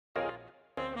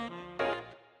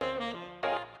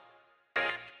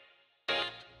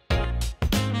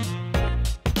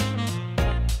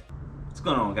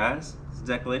What's going on, guys? It's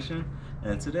Decelation,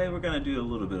 and today we're going to do a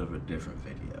little bit of a different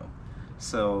video.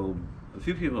 So, a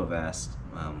few people have asked,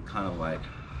 kind of like,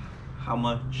 how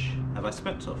much have I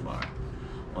spent so far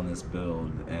on this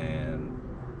build? And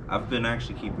I've been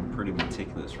actually keeping pretty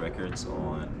meticulous records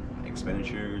on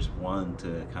expenditures. One,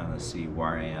 to kind of see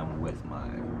where I am with my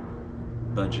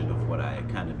budget of what I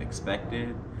kind of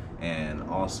expected, and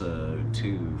also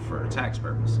two, for tax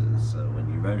purposes. So when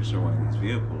you register one of these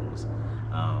vehicles,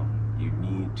 you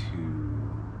need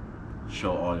to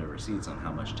show all your receipts on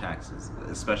how much taxes,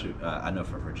 especially I know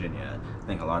for Virginia, I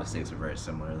think a lot of states are very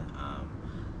similar,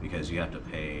 because you have to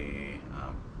pay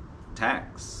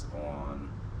tax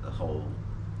on the whole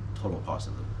total cost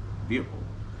of the vehicle.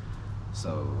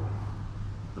 So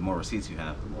the more receipts you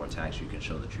have, the more tax you can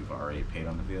show that you've already paid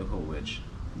on the vehicle, which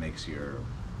makes your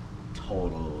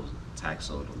total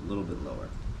tax load a little bit lower.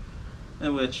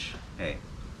 In which, hey,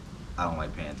 I don't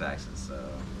like paying taxes, so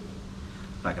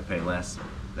if I could pay less,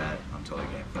 that I'm totally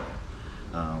game for it.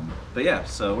 But yeah,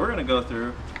 so we're gonna go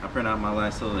through. I print out my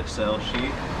last little Excel sheet,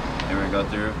 and we're gonna go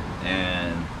through,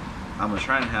 and I'm gonna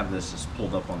try and have this just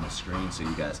pulled up on the screen so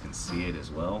you guys can see it as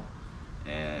well.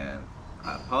 And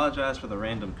I apologize for the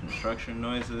random construction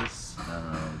noises.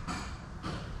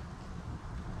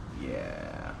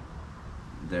 Yeah,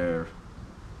 they're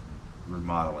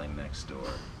remodeling next door.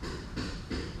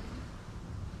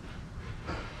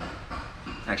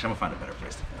 Actually, I'm gonna find a better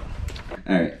place to film.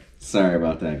 All right, sorry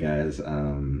about that, guys.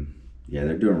 Yeah,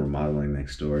 they're doing remodeling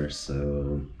next door,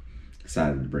 so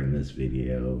decided to bring this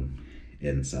video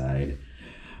inside.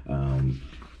 But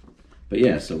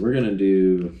yeah, so we're gonna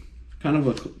do kind of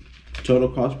a total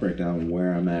cost breakdown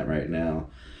where I'm at right now.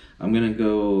 I'm gonna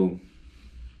go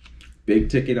big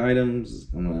ticket items.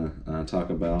 I'm gonna talk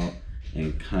about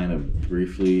and kind of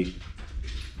briefly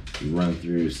run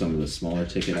through some of the smaller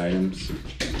ticket items.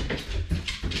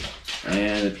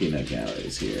 And the peanut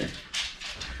galleries here.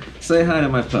 Say hi to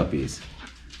my puppies.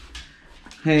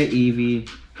 Hey, Evie.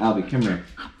 Albie, come here.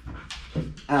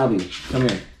 Albie, come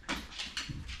here.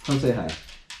 Come say hi.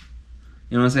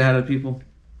 You want to say hi to people?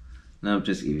 No,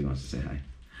 just Evie wants to say hi.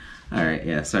 Alright,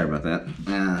 yeah, sorry about that.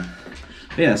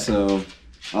 Yeah, so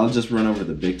I'll just run over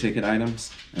the big ticket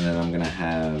items, and then I'm going to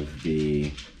have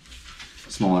the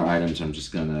smaller items. I'm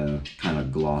just going to kind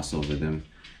of gloss over them,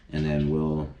 and then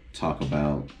we'll talk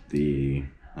about the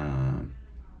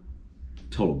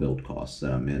total build costs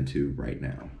that I'm into right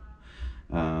now.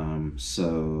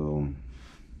 So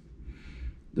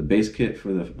the base kit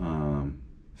for the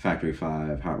Factory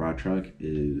 5 hot rod truck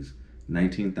is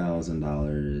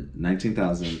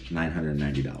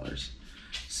 $19,990.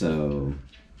 So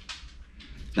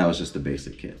that was just the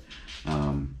basic kit.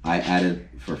 I added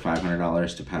for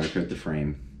 $500 to powder coat the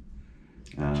frame,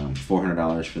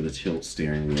 $400 for the tilt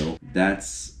steering wheel.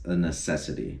 That's a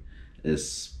necessity,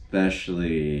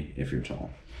 especially if you're tall.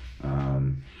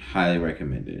 Highly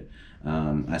recommended.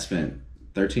 I spent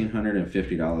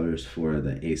 $1,350 for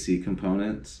the AC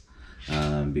components,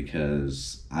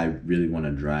 because I really want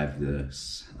to drive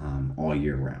this all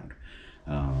year round.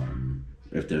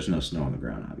 If there's no snow on the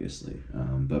ground, obviously.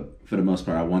 But for the most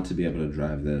part, I want to be able to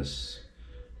drive this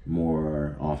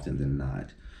more often than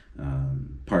not.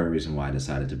 Part of the reason why I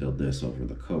decided to build this over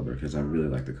the Cobra, because I really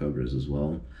like the Cobras as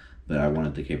well, but I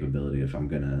wanted the capability, if I'm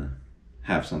gonna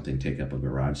have something take up a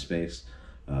garage space,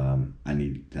 I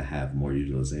need to have more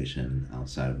utilization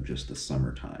outside of just the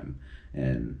summertime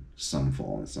and some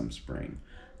fall and some spring.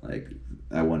 Like,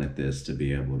 I wanted this to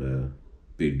be able to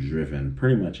be driven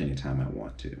pretty much anytime I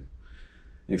want to,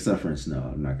 except for in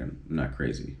snow. I'm not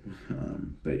crazy.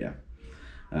 But yeah.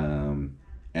 And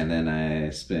then I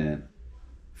spent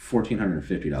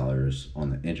 $1,450 on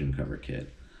the engine cover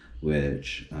kit,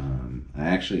 which I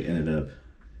actually ended up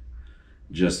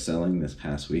just selling this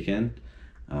past weekend.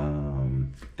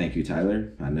 Thank you,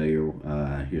 Tyler. I know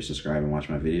you're subscribed and watch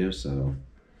my videos, so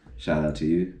shout out to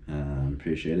you.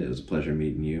 Appreciate it. It was a pleasure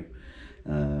meeting you.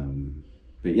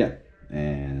 But yeah,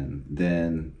 and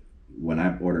then when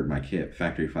I ordered my kit,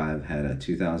 Factory 5 had a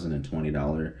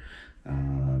 $2,020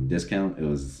 discount. It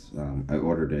was I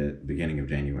ordered it beginning of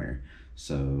January,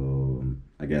 so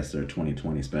I guess their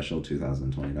 2020 special,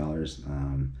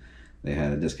 $2,020. They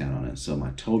had a discount on it, so my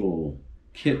total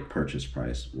kit purchase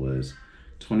price was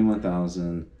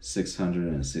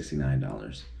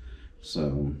 $21,669.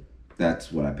 So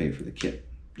that's what I paid for the kit,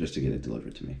 just to get it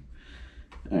delivered to me.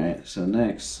 Alright, so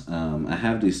next, I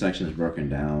have these sections broken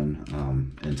down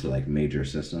into like major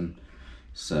system.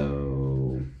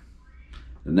 So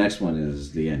the next one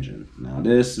is the engine. Now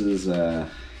this is a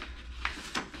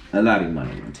lot of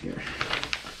money went here.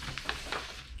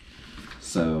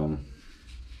 So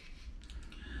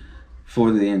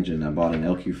For the engine, I bought an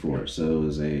LQ4. So it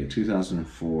was a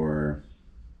 2004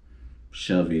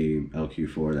 Chevy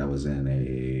LQ4 that was in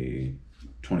a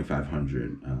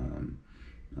 2500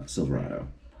 Silverado.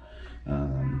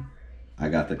 I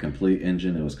got the complete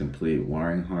engine. It was complete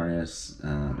wiring harness,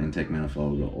 intake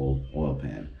manifold, the old oil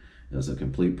pan. It was a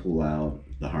complete pull out.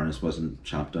 The harness wasn't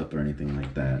chopped up or anything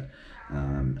like that.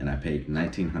 And I paid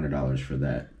 $1,900 for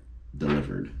that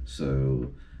delivered.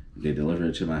 So they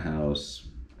delivered it to my house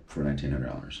for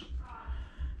 $1,900.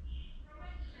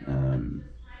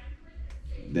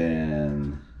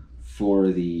 Then for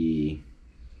the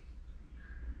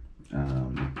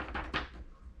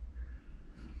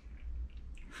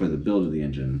build of the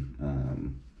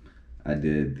engine, I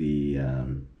did the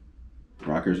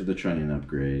rockers with the trunnion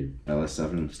upgrade,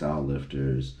 LS7 style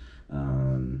lifters.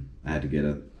 I had to get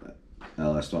a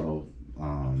LS throttle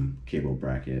cable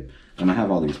bracket. I have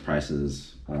all these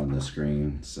prices on the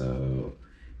screen, so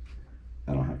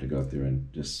I don't have to go through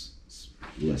and just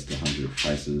list 100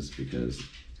 prices because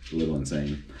it's a little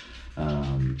insane.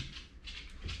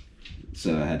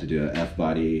 So I had to do an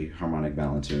F-body harmonic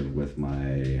balancer with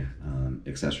my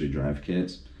accessory drive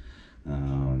kits.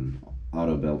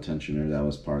 Auto belt tensioner, that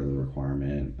was part of the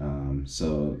requirement.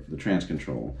 So the trans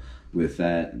control, with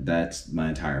that, that's my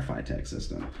entire FiTech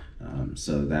system.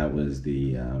 So that was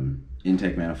the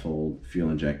intake manifold, fuel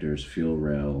injectors, fuel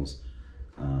rails,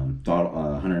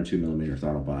 102 millimeter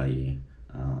throttle body,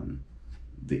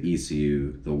 the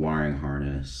ECU, the wiring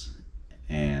harness,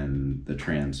 and the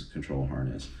trans control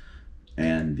harness,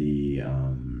 and the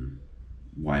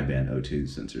wideband O2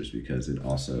 sensors because it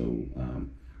also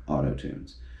auto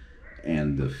tunes,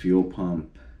 and the fuel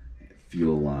pump,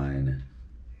 fuel line.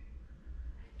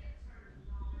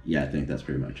 Yeah, I think that's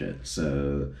pretty much it.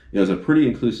 So it was a pretty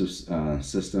inclusive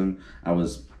system. I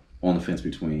was on the fence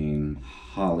between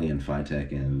Holley and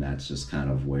FiTech, and that's just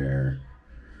kind of where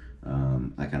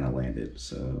I kind of landed.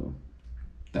 So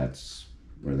that's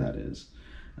where that is.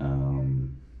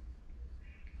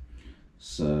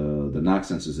 So the knock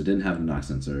sensors, it didn't have a knock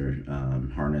sensor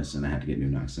harness, and I had to get new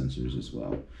knock sensors as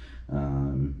well.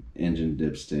 Engine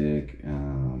dipstick,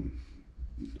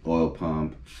 oil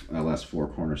pump, LS four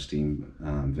corner steam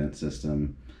vent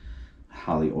system,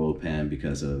 Holley oil pan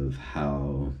because of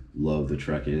how low the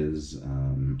truck is,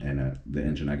 and the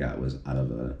engine I got was out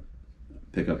of a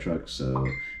pickup truck, so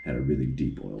had a really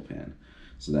deep oil pan.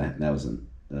 So that was a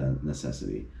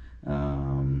necessity.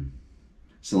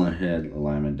 Cylinder head,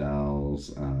 alignment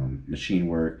dials, machine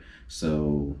work.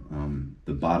 So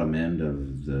the bottom end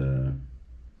of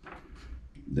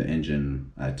the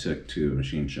engine I took to a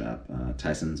machine shop,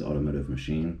 Tyson's Automotive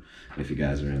Machine. If you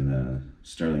guys are in the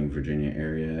Sterling, Virginia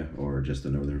area or just the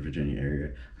Northern Virginia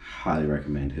area, highly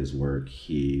recommend his work.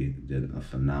 He did a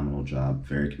phenomenal job,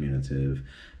 very communicative,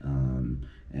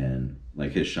 and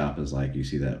like his shop is like, you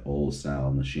see that old style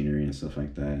machinery and stuff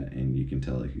like that, and you can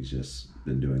tell like he's just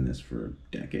been doing this for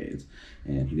decades,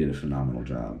 and he did a phenomenal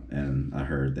job. And I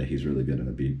heard that he's really good in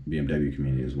the BMW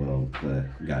community as well. The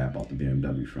guy I bought the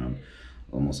BMW from,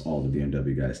 almost all the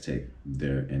BMW guys take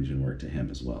their engine work to him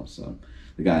as well. So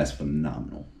the guy is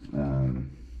phenomenal. But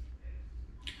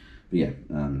yeah,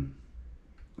 I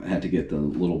had to get the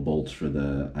little bolts for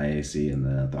the IAC and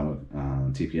the throttle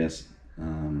TPS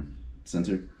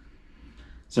sensor.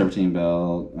 Serpentine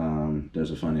belt.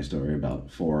 There's a funny story about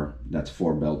that's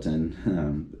four built in.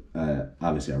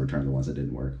 Obviously I returned the ones that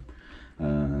didn't work.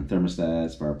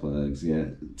 Thermostat, spark plugs, yeah,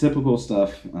 typical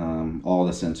stuff. All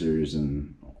the sensors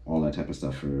and all that type of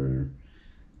stuff for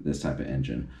this type of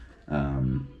engine.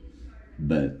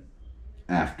 But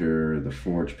after the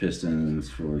forged pistons,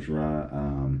 forged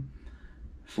rods,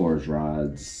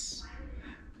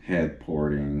 head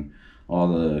porting, all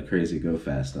the crazy go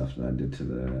fast stuff that I did to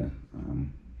the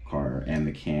car, and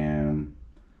the cam,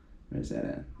 where's that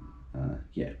at?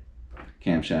 Yeah,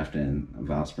 camshaft and a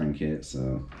valve spring kit.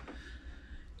 So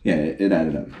yeah, it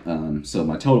added up. So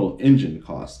my total engine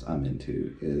cost I'm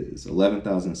into is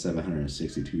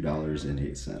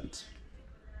 $11,762.08.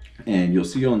 And you'll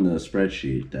see on the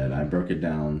spreadsheet that I broke it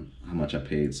down how much I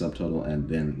paid subtotal and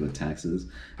then with taxes,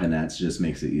 and that just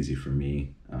makes it easy for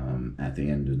me at the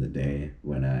end of the day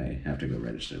when I have to go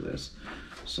register this.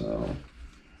 So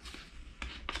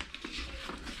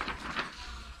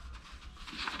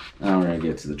now we're gonna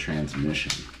get to the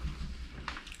transmission.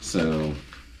 So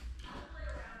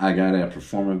I got a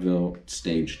Performaville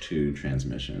Stage 2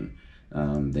 transmission.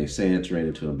 They say it's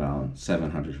rated to about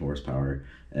 700 horsepower,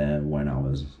 and when I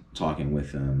was talking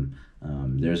with them,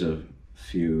 there's a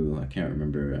few, I can't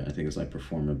remember, I think it's like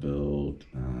Performaville,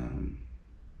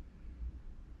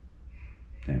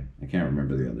 I can't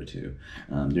remember the other two.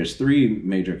 There's three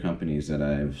major companies that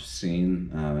I've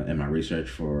seen in my research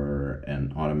for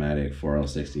an automatic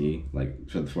 4L60E, like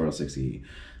for the 4L60E.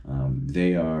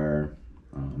 They are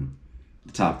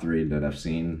the top three that I've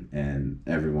seen, and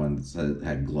everyone's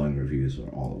had glowing reviews for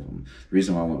all of them. The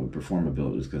reason why I went with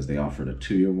Performability is because they offered a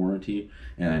 2-year warranty,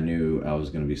 and I knew I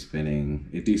was going to be spending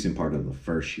a decent part of the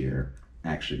first year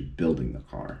actually building the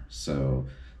car. So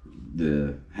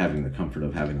having the comfort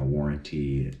of having a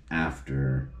warranty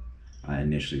after I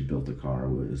initially built the car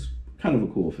was kind of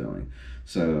a cool feeling.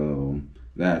 So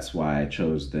that's why I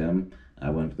chose them.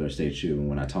 I went with their stage 2, and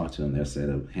when I talked to them, they said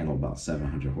it handled about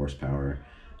 700 horsepower,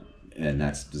 and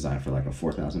that's designed for like a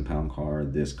 4,000 pound car.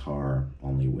 This car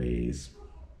only weighs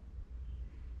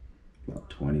about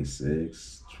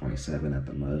 26, 27 at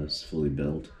the most, fully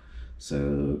built.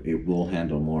 So it will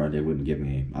handle more. They wouldn't give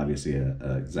me obviously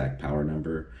a exact power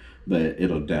number, but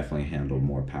it'll definitely handle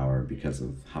more power because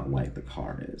of how light the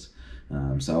car is.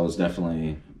 So I was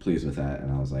definitely pleased with that,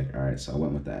 and I was like, all right, so I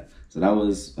went with that. So that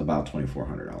was about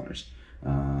 $2,400.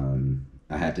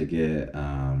 I had to get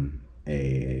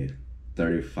a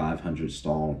 3,500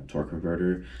 stall torque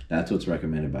converter. That's what's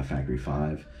recommended by Factory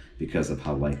 5 because of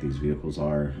how light these vehicles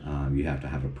are. You have to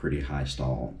have a pretty high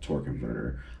stall torque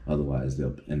converter, otherwise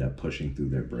they'll end up pushing through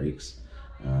their brakes.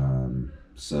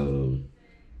 So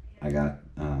I got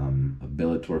a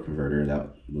billet torque converter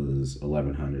that was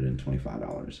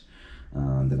 $1,125.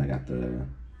 Then I got the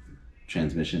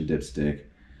transmission dipstick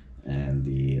and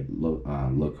the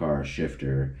low car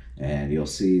shifter, and you'll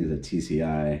see the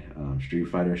TCI Street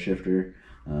Fighter shifter,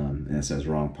 and it says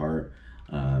wrong part.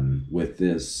 With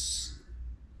this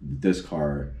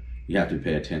car, you have to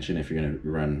pay attention. If you're going to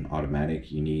run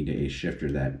automatic, you need a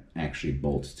shifter that actually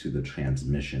bolts to the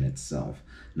transmission itself,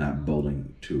 not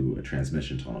bolting to a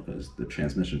transmission tunnel, because the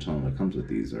transmission tunnel that comes with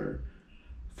these are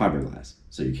fiberglass,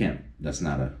 so you can't, that's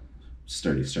not a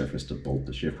sturdy surface to bolt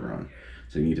the shifter on.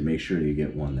 So you need to make sure you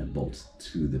get one that bolts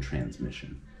to the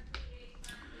transmission.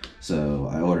 So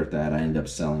I ordered that. I ended up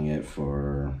selling it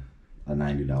for a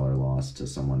 $90 loss to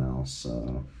someone else.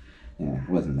 So yeah, it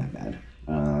wasn't that bad.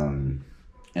 And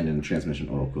then the transmission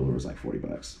oil cooler was like 40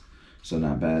 bucks. So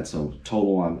not bad. So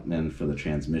total I'm in for the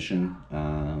transmission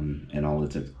and all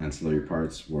its ancillary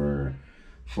parts were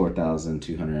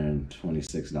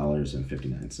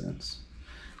 $4,226.59.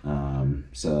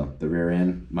 So the rear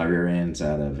end, my rear end's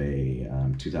out of a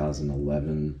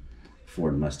 2011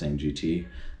 Ford Mustang GT.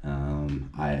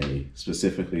 I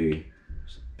specifically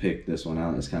picked this one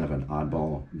out. It's kind of an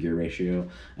oddball gear ratio.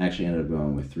 I actually ended up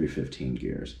going with 315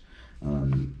 gears.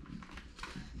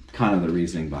 Kind of the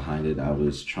reasoning behind it, I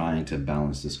was trying to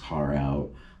balance this car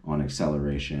out on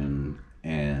acceleration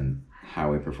and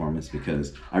highway performance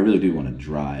because I really do want to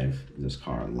drive this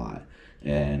car a lot.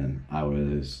 And I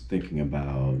was thinking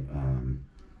about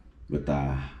with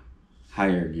the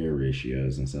higher gear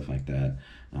ratios and stuff like that,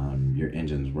 your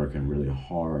engine's working really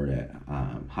hard at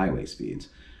highway speeds.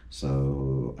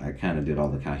 So I kind of did all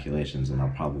the calculations, and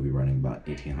I'll probably be running about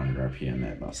 1,800 RPM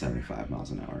at about 75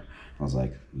 miles an hour. I was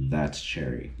like, that's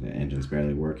cherry. The engine's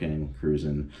barely working,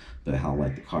 cruising, but how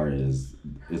light the car is,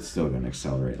 it's still going to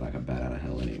accelerate like a bat out of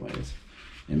hell anyways.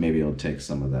 And maybe it'll take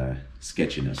some of the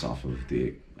sketchiness off of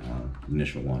the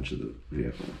initial launch of the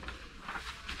vehicle.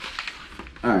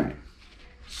 All right,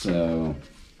 so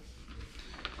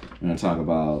I'm going to talk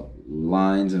about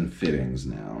lines and fittings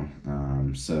now.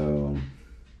 So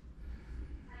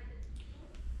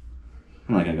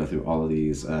I'm not going to go through all of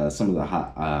these. Some of the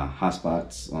hot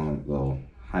spots, well,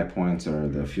 high points are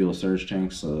the fuel surge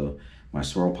tanks. So my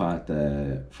swirl pot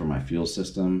for my fuel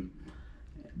system,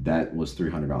 that was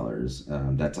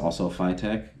 $300. That's also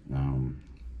Phytech,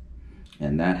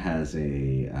 and that has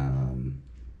a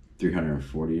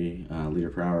 340 liter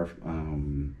per hour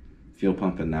fuel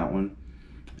pump in that one.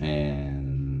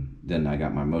 And then I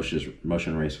got my Motion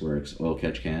Raceworks oil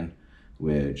catch can,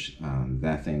 which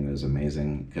that thing is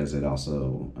amazing because it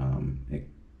also,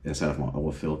 instead of my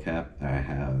oil fill cap, I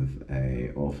have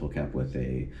a oil fill cap with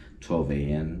a 12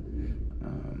 AN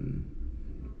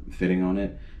fitting on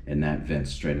it, and that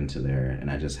vents straight into there. And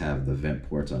I just have the vent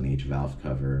ports on each valve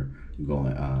cover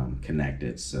going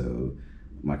connected, so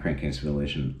my crankcase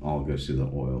ventilation all goes through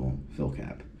the oil fill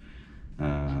cap.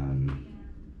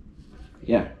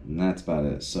 Yeah, and that's about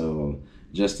it. So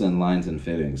just in lines and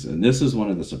fittings, and this is one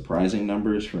of the surprising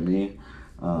numbers for me.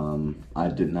 I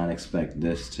did not expect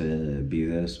this to be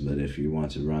this, but if you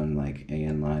want to run like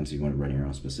AN lines, you want to run your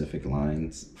own specific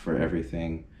lines for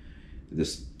everything,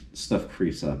 this stuff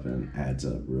creeps up and adds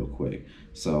up real quick.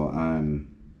 So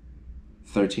I'm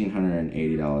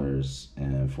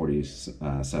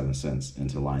 $1,380.47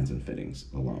 into lines and fittings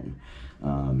alone.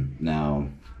 Now,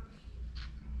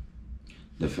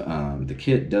 the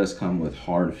kit does come with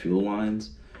hard fuel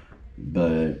lines,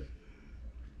 but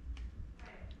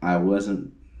I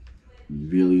wasn't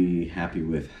really happy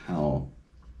with how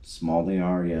small they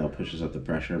are. Yeah, it pushes up the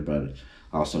pressure, but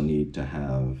I also need to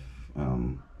have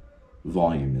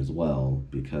volume as well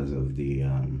because of the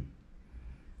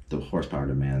horsepower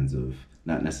demands of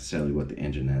not necessarily what the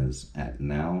engine is at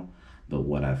now, but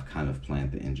what I've kind of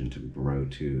planned the engine to grow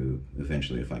to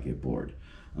eventually if I get bored.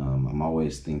 I'm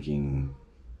always thinking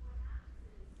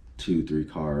 2-3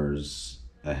 cars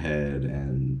ahead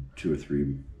and 2 or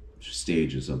 3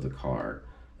 stages of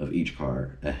each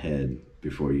car ahead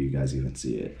before you guys even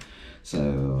see it.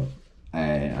 So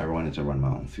I wanted to run my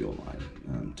own fuel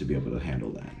line to be able to handle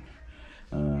that.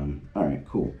 All right,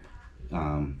 cool.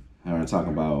 I'm going to talk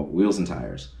about wheels and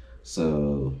tires.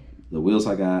 So the wheels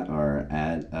I got are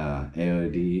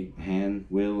AOD hand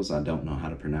wheels. I don't know how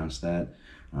to pronounce that,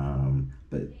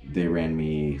 but they ran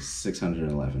me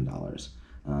 $611.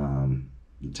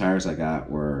 The tires I got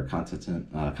were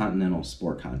Continental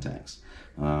Sport Contacts.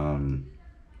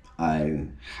 I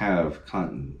have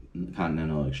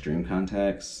Continental Extreme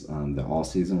Contacts, the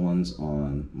all-season ones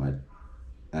on my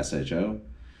SHO,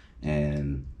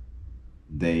 and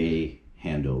they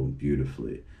handle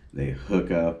beautifully. They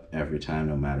hook up every time,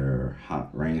 no matter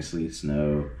hot, rain, sleet,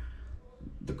 snow.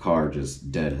 The car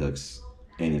just dead hooks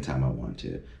anytime I want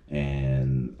to,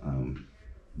 and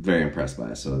very impressed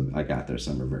by it. So I got their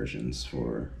summer versions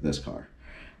for this car.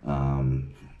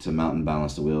 To mount and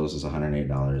balance the wheels is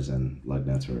 $108, and lug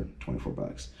nuts were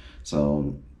 $24.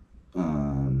 So,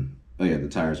 oh yeah, the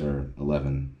tires are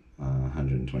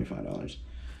 $1,125.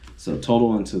 So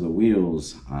total into the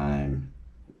wheels, I'm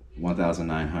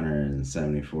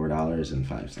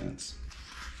 $1,974.05.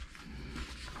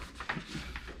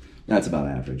 That's about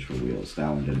average for wheels. That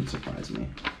one didn't surprise me.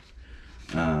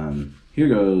 Here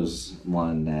goes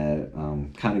one that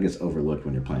kind of gets overlooked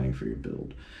when you're planning for your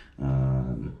build.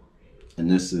 And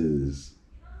this is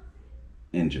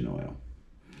engine oil.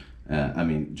 I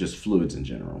mean, just fluids in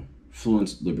general.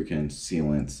 Fluids, lubricants,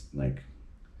 sealants, like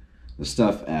the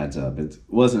stuff adds up. It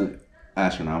wasn't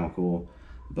astronomical,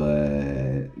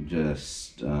 but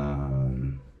just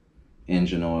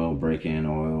engine oil, brake-in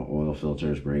oil, oil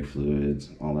filters, brake fluids,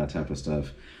 all that type of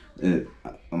stuff.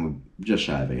 I'm just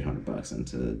shy of $800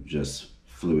 into just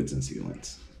fluids and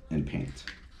sealants and paint.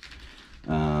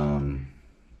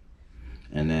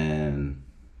 And then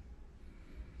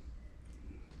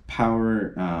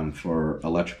power for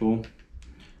electrical.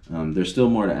 There's still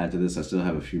more to add to this. I still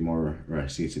have a few more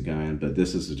receipts to go in, but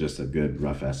this is just a good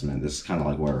rough estimate. This is kind of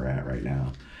like where we're at right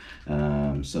now.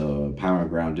 So power and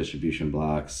ground distribution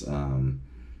blocks,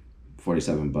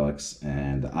 $47,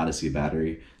 and the Odyssey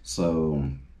battery. So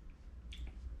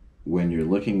when you're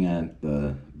looking at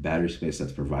the battery space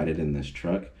that's provided in this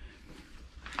truck,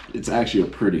 it's actually a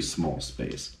pretty small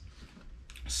space.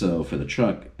 So for the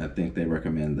truck, I think they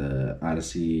recommend the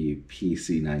Odyssey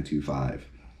PC925.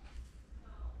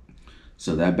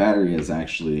 So that battery is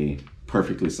actually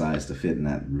perfectly sized to fit in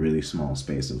that really small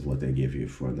space of what they give you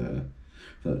for the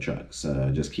truck.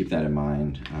 So just keep that in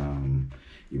mind.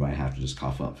 You might have to just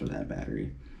cough up for that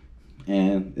battery.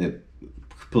 And it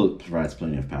provides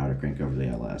plenty of power to crank over the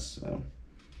LS, so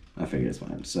I figure it's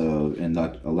fine. So in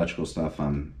the electrical stuff,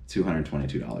 I'm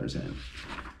 $222 in.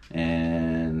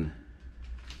 And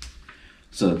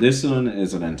so this one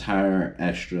is an entire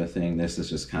extra thing. This is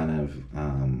just kind of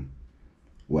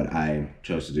what I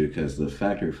chose to do because the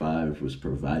Factory 5 was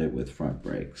provided with front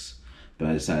brakes, but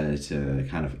I decided to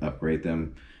kind of upgrade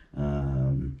them.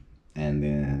 And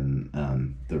then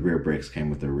the rear brakes came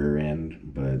with the rear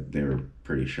end, but they were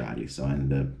pretty shoddy, so I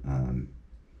ended up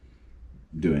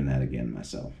doing that again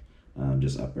myself,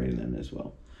 just upgrading them as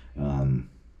well.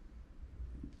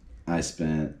 I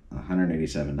spent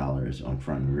 $187 on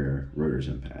front and rear rotors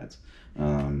and pads.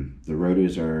 The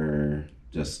rotors are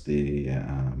just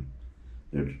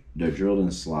they're drilled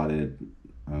and slotted,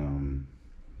 and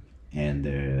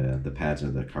the pads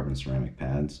are the carbon ceramic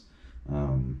pads.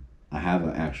 I have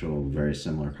an actual very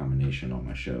similar combination on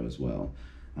my show as well.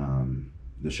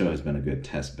 The show has been a good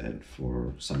test bed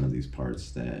for some of these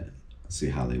parts that see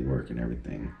how they work and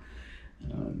everything.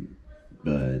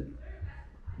 But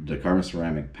the carbon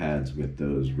ceramic pads with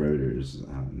those rotors,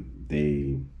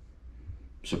 they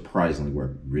surprisingly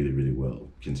work really, really well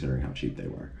considering how cheap they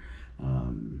were.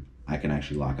 I can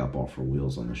actually lock up all 4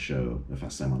 wheels on the show if I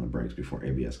slam on the brakes before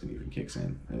ABS can even kicks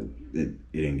in.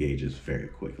 It engages very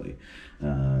quickly,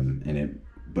 and it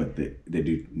but they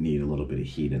do need a little bit of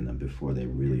heat in them before they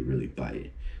really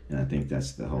bite. And I think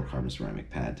that's the whole carbon ceramic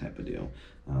pad type of deal.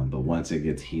 But once it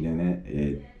gets heat in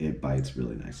it, it bites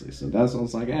really nicely. So that's, I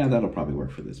was like, that'll probably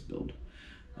work for this build.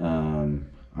 All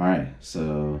right,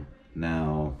 so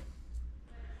now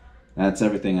that's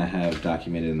everything I have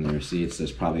documented in the receipts.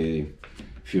 There's probably a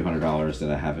few $100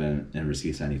 that I haven't in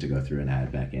receipts I need to go through and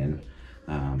add back in.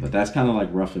 But that's kind of like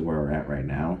roughly where we're at right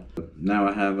now. Now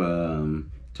I have a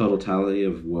total tally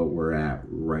of what we're at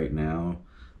right now.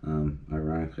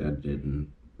 Ironically, I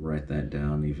didn't write that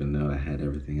down even though I had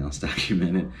everything else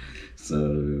documented.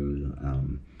 So,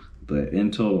 but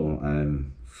in total,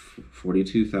 I'm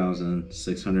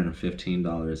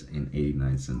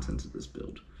 $42,615.89 into this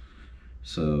build.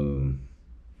 So,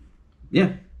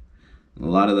 yeah, a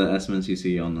lot of the estimates you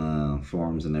see on the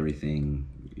forums and everything,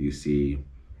 you see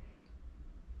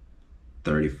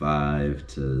 $35,000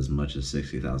 to as much as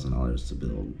 $60,000 to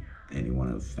build any one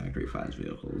of Factory 5's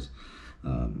vehicles.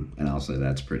 And I'll say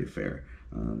that's pretty fair.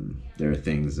 There are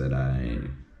things that I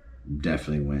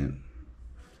definitely went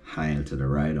high into the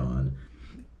right on.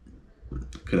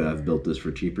 Could I have built this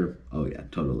for cheaper? Oh yeah,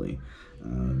 totally.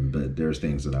 But there's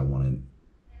things that I wanted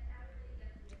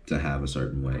to have a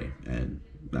certain way, and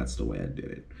that's the way I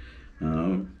did it.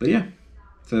 But yeah,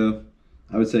 so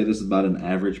I would say this is about an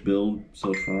average build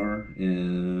so far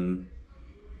in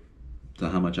to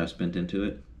how much I spent into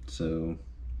it. So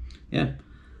yeah,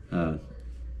 I'd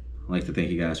like to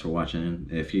thank you guys for watching.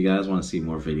 If you guys want to see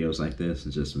more videos like this,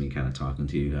 it's just me kind of talking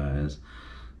to you guys,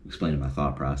 explaining my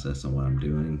thought process on what I'm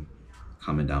doing,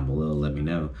 comment down below, let me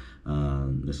know.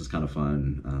 This is kind of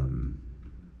fun.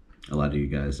 A lot of you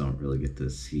guys don't really get to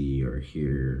see or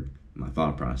hear my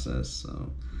thought process, so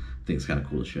I think it's kind of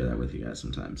cool to share that with you guys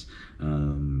sometimes.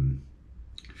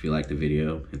 If you like the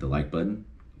video, hit the like button.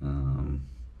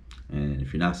 And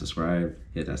if you're not subscribed,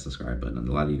 hit that subscribe button. And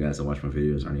a lot of you guys that watch my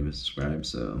videos aren't even subscribed,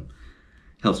 so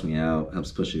it helps me out,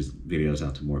 helps push these videos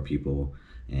out to more people.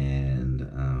 And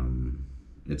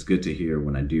it's good to hear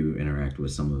when I do interact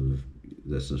with some of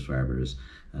the subscribers,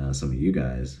 some of you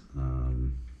guys,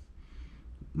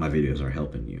 my videos are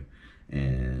helping you.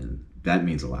 And that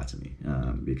means a lot to me,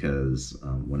 because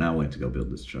when I went to go build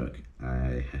this truck,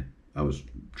 I was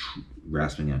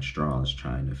grasping at straws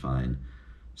trying to find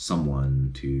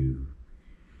someone to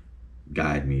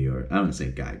guide me, or I don't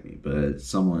say guide me, but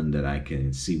someone that I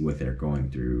can see what they're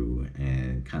going through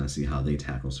and kind of see how they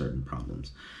tackle certain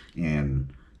problems.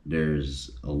 And there's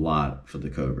a lot for the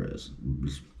Cobras.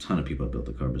 There's a ton of people that built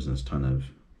the Cobras, and there's a ton of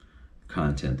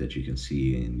content that you can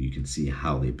see, and you can see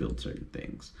how they build certain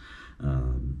things.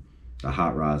 The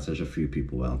hot rods, there's a few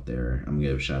people out there. I'm gonna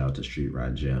give a shout out to Street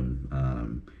Rod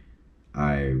Jim.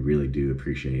 I really do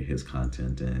appreciate his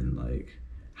content and like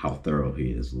how thorough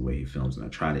he is, the way he films, and I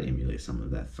try to emulate some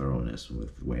of that thoroughness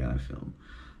with the way I film.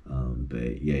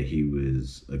 But yeah, he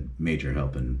was a major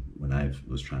help in when I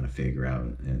was trying to figure out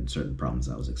and certain problems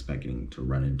I was expecting to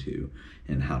run into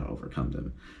and how to overcome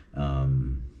them.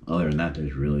 Other than that,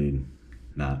 there's really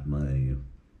not my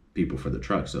people for the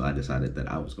truck, so I decided that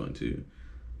I was going to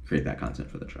create that content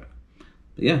for the truck.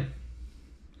 But yeah,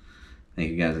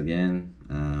 thank you guys again.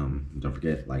 Don't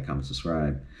forget, like, comment,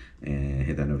 subscribe, and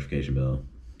hit that notification bell.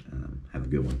 Have a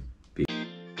good one.